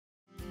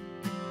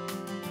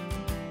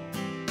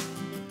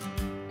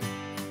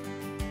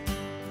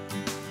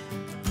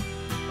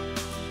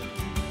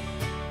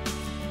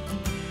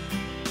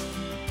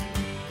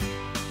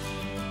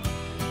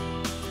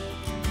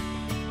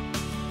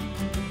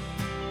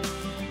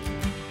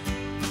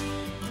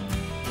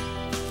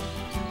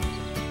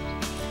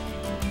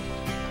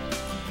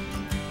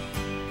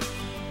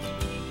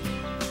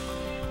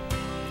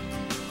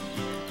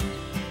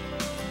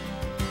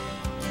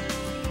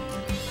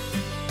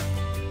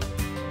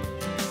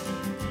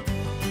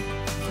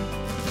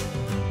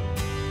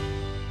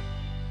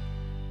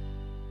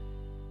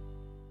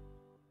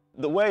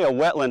The way a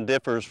wetland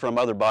differs from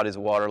other bodies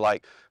of water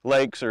like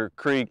lakes or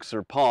creeks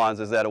or ponds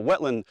is that a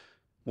wetland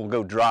will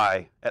go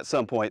dry at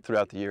some point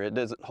throughout the year. It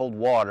doesn't hold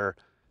water,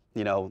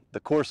 you know, the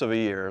course of a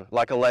year,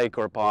 like a lake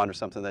or a pond or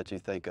something that you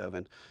think of.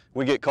 And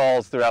we get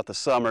calls throughout the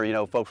summer, you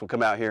know, folks will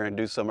come out here and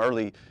do some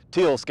early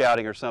teal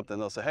scouting or something.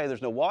 They'll say, hey,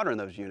 there's no water in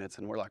those units.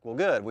 And we're like, well,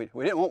 good. We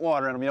didn't want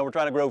water in them. You know, we're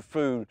trying to grow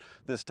food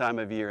this time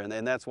of year,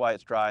 and that's why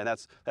it's dry, and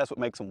that's what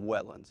makes them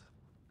wetlands.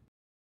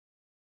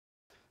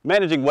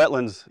 Managing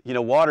wetlands, you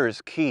know, water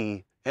is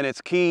key, and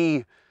it's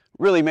key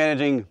really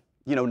managing,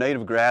 you know,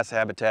 native grass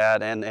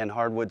habitat and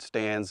hardwood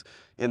stands,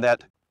 in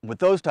that with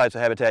those types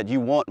of habitat, you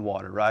want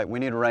water, right? We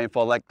need a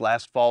rainfall. Like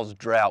last fall's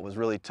drought was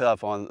really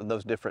tough on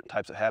those different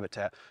types of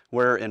habitat.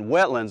 Where in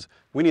wetlands,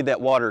 we need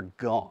that water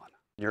gone.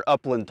 Your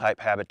upland type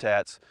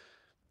habitats,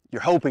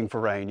 you're hoping for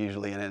rain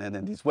usually, and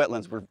in these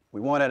wetlands, we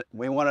want it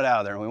out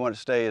of there, and we want it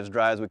to stay as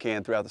dry as we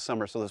can throughout the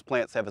summer so those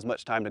plants have as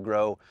much time to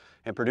grow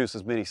and produce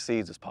as many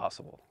seeds as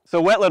possible.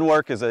 So wetland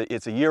work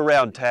it's a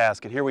year-round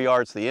task, and here we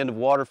are, it's the end of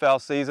waterfowl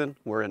season.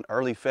 We're in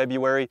early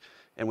February,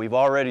 and we've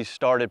already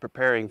started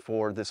preparing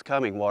for this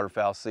coming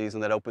waterfowl season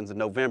that opens in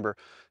November.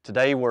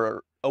 Today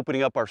we're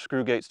opening up our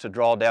screw gates to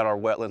draw down our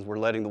wetlands. We're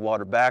letting the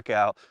water back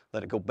out,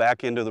 let it go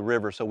back into the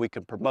river so we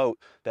can promote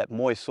that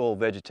moist soil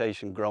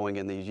vegetation growing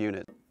in these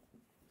units.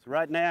 So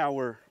right now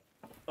we're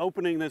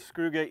opening this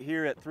screw gate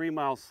here at 3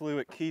 Mile Slough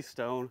at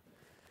Keystone,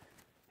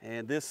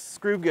 and this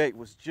screw gate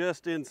was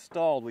just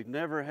installed. We've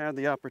never had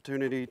the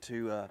opportunity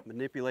to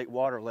manipulate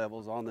water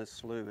levels on this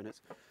slough, and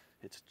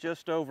it's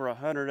just over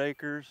 100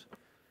 acres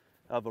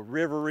of a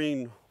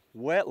riverine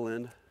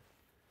wetland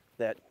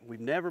that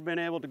we've never been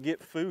able to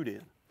get food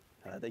in.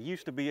 They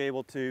used to be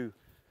able to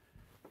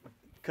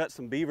cut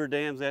some beaver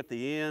dams at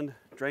the end,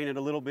 drain it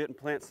a little bit and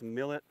plant some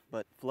millet,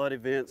 but flood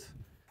events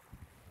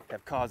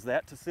have caused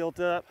that to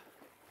silt up.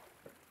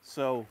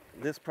 So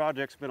this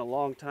project's been a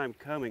long time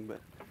coming,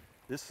 but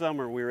this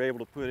summer we were able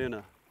to put in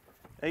a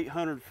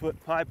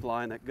 800-foot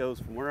pipeline that goes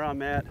from where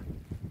I'm at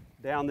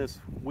down this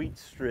wheat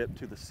strip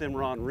to the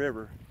Cimarron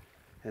River.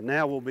 And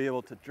now we'll be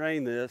able to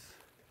drain this,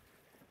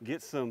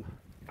 get some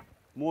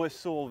moist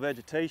soil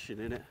vegetation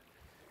in it,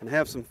 and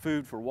have some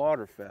food for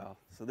waterfowl.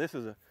 So this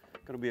is going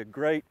to be a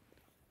great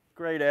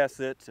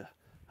asset to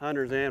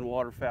hunters and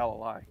waterfowl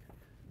alike.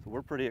 So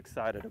we're pretty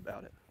excited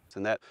about it.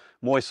 And that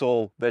moist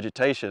soil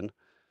vegetation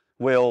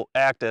will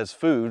act as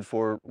food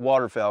for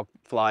waterfowl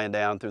flying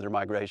down through their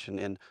migration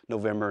in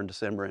November and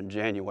December and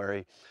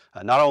January.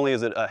 Not only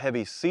is it a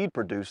heavy seed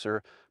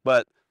producer,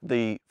 but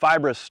the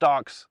fibrous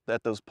stalks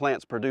that those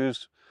plants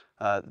produce,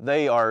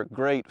 they are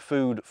great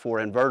food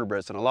for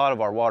invertebrates, and a lot of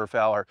our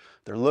waterfowl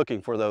they're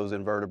looking for those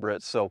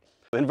invertebrates. So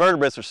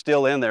invertebrates are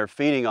still in there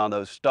feeding on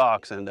those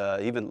stalks, and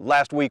even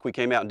last week we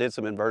came out and did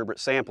some invertebrate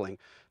sampling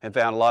and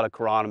found a lot of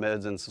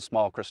chironomids and some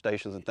small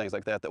crustaceans and things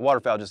like that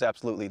waterfowl just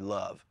absolutely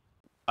love.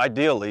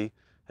 Ideally,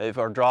 if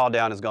our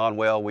drawdown has gone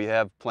well, we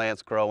have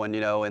plants growing,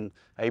 you know, in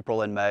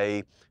April and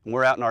May. And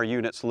we're out in our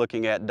units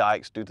looking at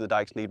dikes. Do the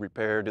dikes need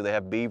repair? Do they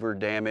have beaver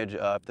damage?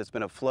 If it's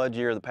been a flood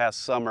year the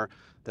past summer,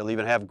 they'll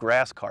even have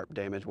grass carp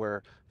damage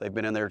where they've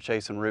been in there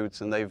chasing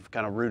roots and they've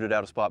kind of rooted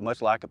out a spot,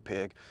 much like a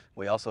pig.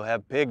 We also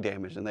have pig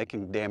damage, and they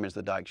can damage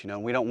the dikes, you know.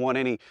 And we don't want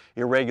any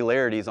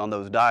irregularities on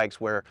those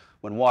dikes where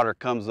when water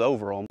comes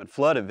over them and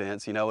flood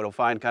events, you know, it'll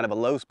find kind of a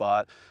low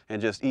spot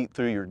and just eat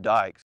through your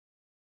dikes.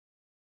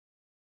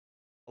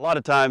 A lot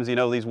of times, you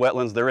know, these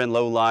wetlands, they're in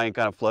low-lying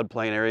kind of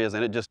floodplain areas,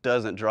 and it just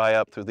doesn't dry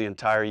up through the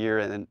entire year,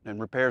 and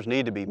repairs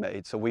need to be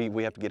made. So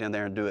we have to get in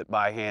there and do it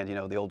by hand, you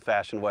know, the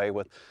old-fashioned way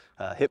with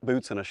hip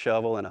boots and a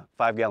shovel and a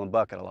 5-gallon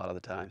bucket a lot of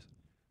the times.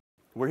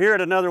 We're here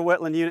at another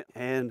wetland unit,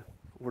 and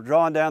we're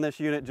drawing down this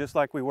unit just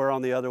like we were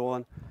on the other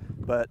one.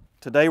 But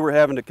today we're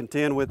having to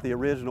contend with the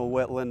original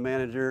wetland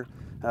manager,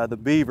 the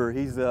beaver.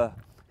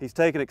 He's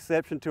taken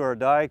exception to our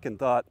dike and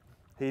thought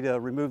he'd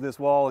remove this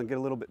wall and get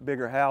a little bit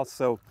bigger house.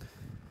 So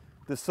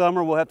this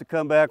summer we'll have to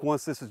come back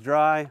once this is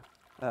dry,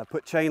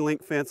 put chain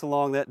link fence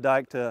along that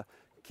dike to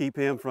keep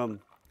him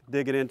from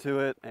digging into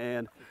it.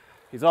 And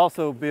he's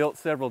also built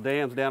several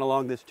dams down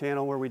along this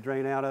channel where we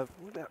drain out of.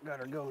 We've got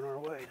her going our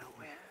way, don't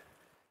we?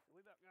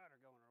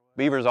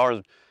 Beavers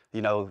are,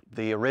 you know,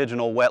 the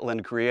original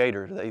wetland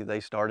creators. They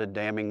started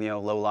damming, you know,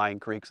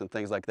 low-lying creeks and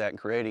things like that and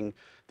creating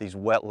these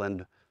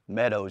wetland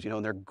meadows, you know,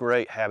 and they're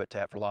great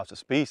habitat for lots of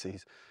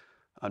species.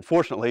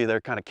 Unfortunately, they're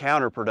kind of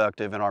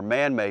counterproductive in our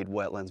man-made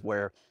wetlands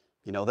where,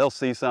 you know, they'll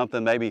see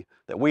something maybe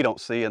that we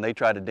don't see and they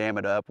try to dam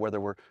it up,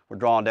 whether we're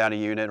drawing down a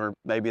unit or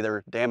maybe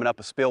they're damming up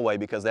a spillway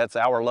because that's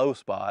our low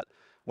spot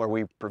where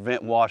we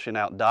prevent washing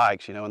out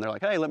dikes, you know, and they're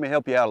like, hey, let me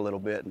help you out a little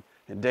bit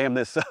and dam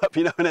this up,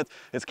 you know, and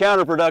it's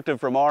counterproductive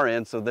from our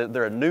end, so that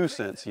they're a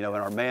nuisance, you know,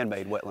 in our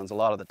man-made wetlands a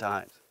lot of the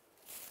times.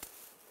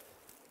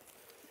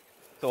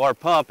 So our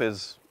pump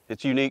it's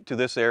unique to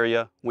this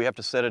area. We have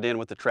to set it in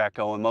with the track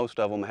hoe, and most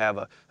of them have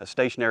a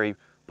stationary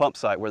pump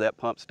site where that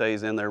pump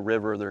stays in their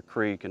river or their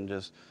creek, and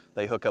just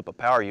they hook up a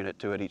power unit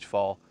to it each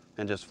fall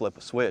and just flip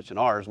a switch. And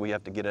ours, we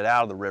have to get it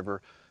out of the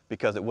river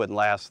because it wouldn't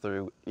last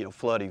through, you know,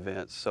 flood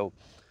events. So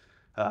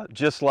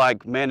Just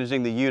like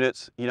managing the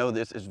units, you know,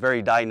 this is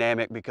very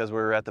dynamic because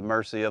we're at the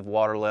mercy of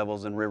water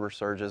levels and river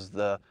surges.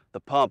 The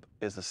pump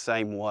is the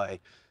same way,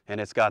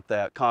 and it's got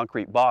that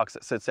concrete box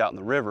that sits out in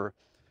the river,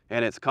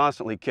 and it's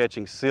constantly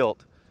catching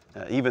silt,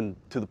 even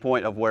to the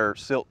point of where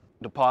silt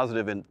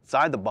deposited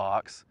inside the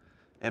box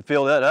and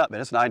filled it up.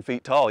 And it's 9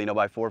 feet tall, you know,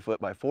 by 4 foot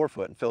by 4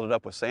 foot, and filled it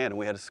up with sand. And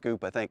we had to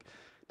scoop, I think,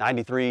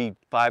 93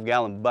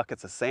 5-gallon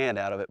buckets of sand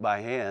out of it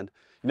by hand,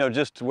 you know,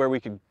 just to where we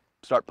could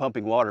start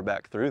pumping water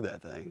back through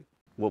that thing.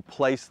 We'll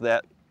place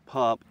that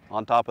pump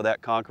on top of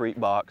that concrete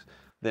box.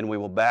 Then we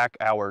will back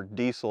our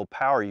diesel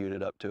power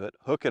unit up to it,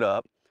 hook it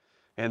up,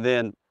 and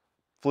then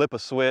flip a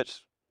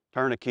switch,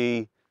 turn a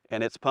key,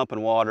 and it's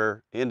pumping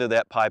water into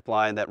that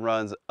pipeline that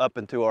runs up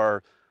into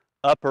our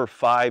upper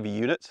 5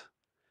 units.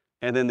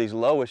 And then these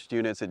lowest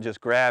units, it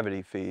just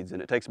gravity feeds,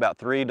 and it takes about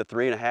 3 to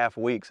 3.5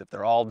 weeks, if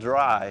they're all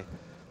dry,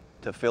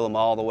 to fill them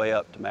all the way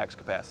up to max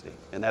capacity.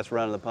 And that's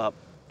running the pump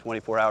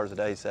 24 hours a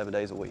day, 7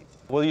 days a week.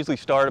 We'll usually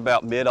start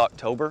about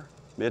mid-October,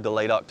 mid to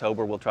late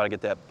October. We'll try to get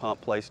that pump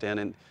placed in.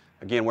 And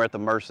again, we're at the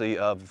mercy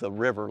of the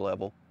river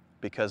level,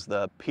 because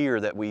the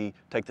pier that we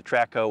take the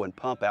track hoe and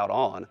pump out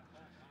on,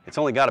 it's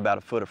only got about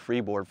 1 foot of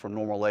freeboard from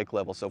normal lake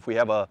level. So if we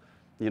have a,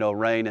 you know,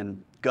 rain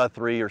in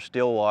Guthrie or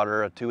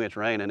Stillwater, a 2-inch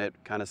rain, and it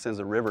kind of sends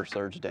a river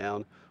surge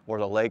down, or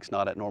the lake's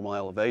not at normal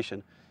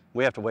elevation,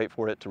 we have to wait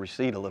for it to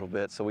recede a little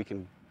bit so we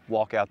can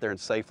walk out there and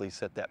safely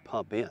set that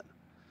pump in.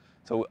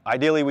 So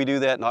ideally we do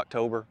that in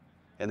October,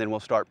 and then we'll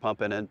start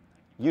pumping, and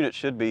units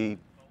should be,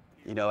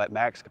 you know, at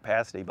max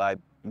capacity by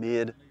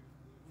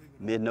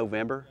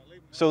mid-November.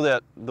 So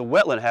that the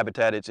wetland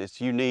habitat,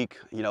 it's unique,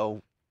 you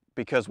know,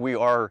 because we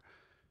are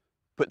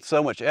putting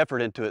so much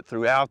effort into it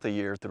throughout the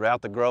year,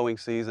 throughout the growing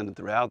season, and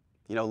throughout,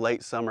 you know,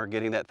 late summer,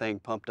 getting that thing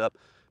pumped up.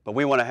 But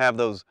we want to have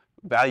those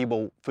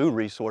valuable food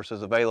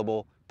resources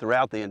available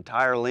throughout the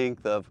entire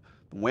length of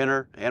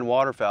winter and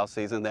waterfowl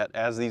season, that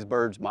as these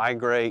birds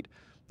migrate,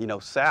 you know,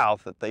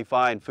 south, that they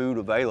find food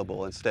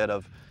available, instead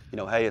of, you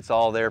know, hey, it's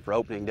all there for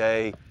opening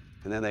day,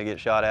 and then they get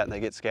shot at and they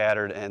get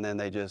scattered and then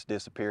they just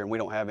disappear and we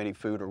don't have any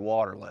food or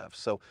water left.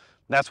 So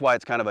that's why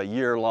it's kind of a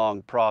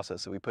year-long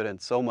process that we put in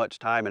so much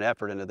time and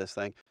effort into this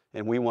thing.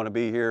 And we want to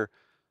be here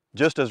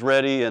just as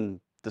ready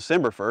in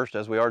December 1st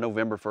as we are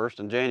November 1st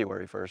and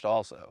January 1st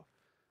also.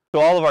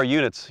 So all of our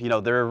units, you know,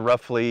 they're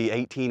roughly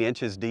 18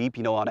 inches deep,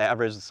 you know, on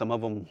average. Some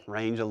of them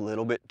range a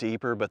little bit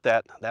deeper, but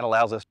that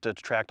allows us to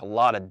attract a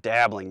lot of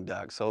dabbling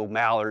ducks. So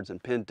mallards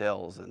and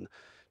pintails and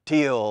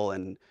teal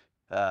and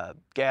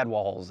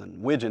gadwalls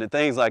and widgeon and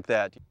things like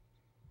that.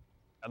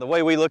 The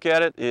way we look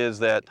at it is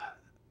that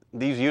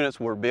these units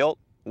were built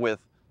with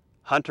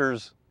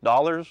hunters'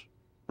 dollars,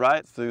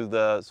 right, through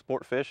the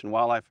Sport Fish and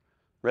Wildlife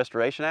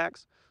Restoration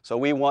Acts. So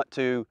we want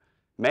to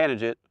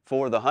manage it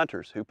for the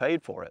hunters who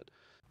paid for it.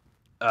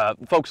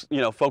 Folks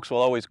will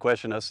always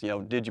question us, you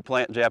know, did you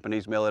plant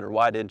Japanese millet, or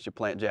why didn't you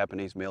plant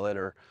Japanese millet,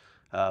 or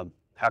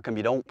how come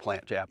you don't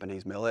plant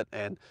Japanese millet?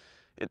 And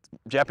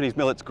Japanese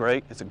millet's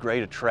great. It's a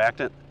great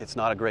attractant. It's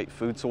not a great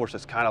food source.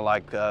 It's kind of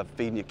like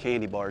feeding you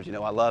candy bars. You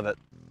know, I love it,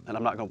 and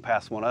I'm not going to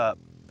pass one up.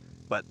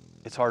 But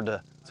it's hard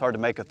to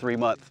make a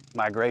 3-month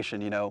migration,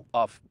 you know,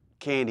 off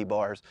candy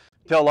bars.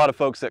 I tell a lot of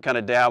folks that kind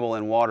of dabble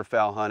in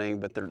waterfowl hunting,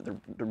 but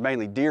they're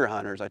mainly deer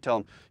hunters. I tell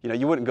them, you know,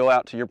 you wouldn't go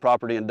out to your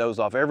property and doze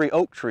off every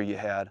oak tree you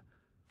had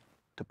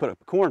to put up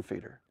a corn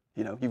feeder.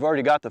 You know, you've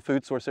already got the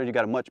food source there. You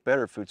got a much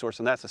better food source,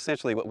 and that's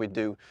essentially what we'd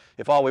do.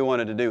 If all we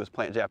wanted to do was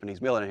plant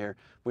Japanese millet in here,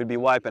 we'd be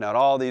wiping out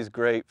all these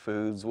great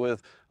foods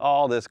with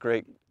all this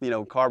great, you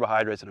know,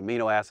 carbohydrates and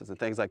amino acids and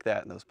things like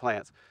that in those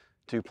plants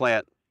to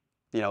plant,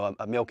 you know,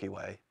 a Milky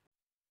Way.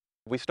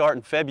 We start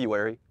in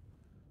February,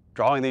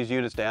 drawing these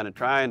units down and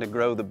trying to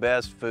grow the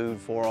best food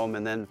for them,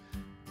 and then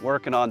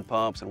working on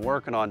pumps and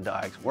working on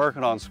dikes,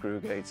 working on screw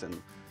gates,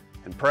 and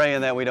praying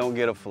that we don't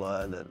get a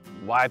flood that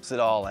wipes it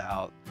all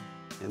out.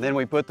 And then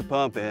we put the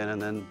pump in,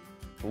 and then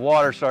the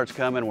water starts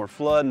coming, we're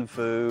flooding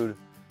food,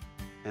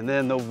 and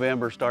then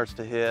November starts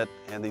to hit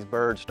and these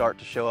birds start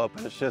to show up,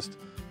 and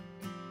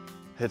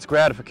it's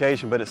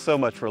gratification, but it's so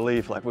much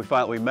relief. Like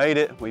we made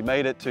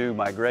it to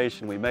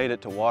migration, we made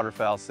it to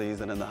waterfowl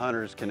season, and the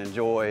hunters can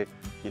enjoy,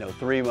 you know,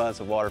 3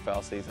 months of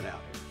waterfowl season out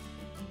here.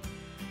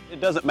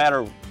 It doesn't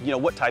matter, you know,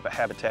 what type of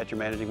habitat you're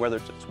managing, whether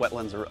it's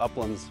wetlands or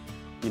uplands,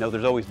 you know,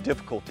 there's always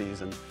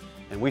difficulties, and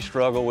we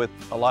struggle with,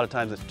 a lot of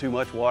times it's too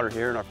much water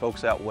here, and our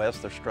folks out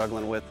west, they're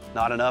struggling with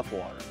not enough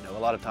water. You know, a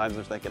lot of times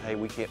they're thinking, hey,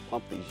 we can't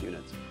pump these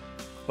units.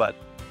 But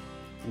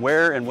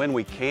where and when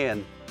we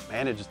can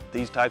manage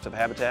these types of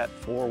habitat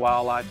for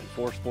wildlife and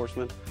for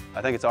sportsmen,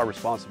 I think it's our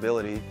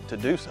responsibility to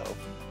do so,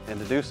 and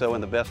to do so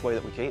in the best way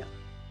that we can.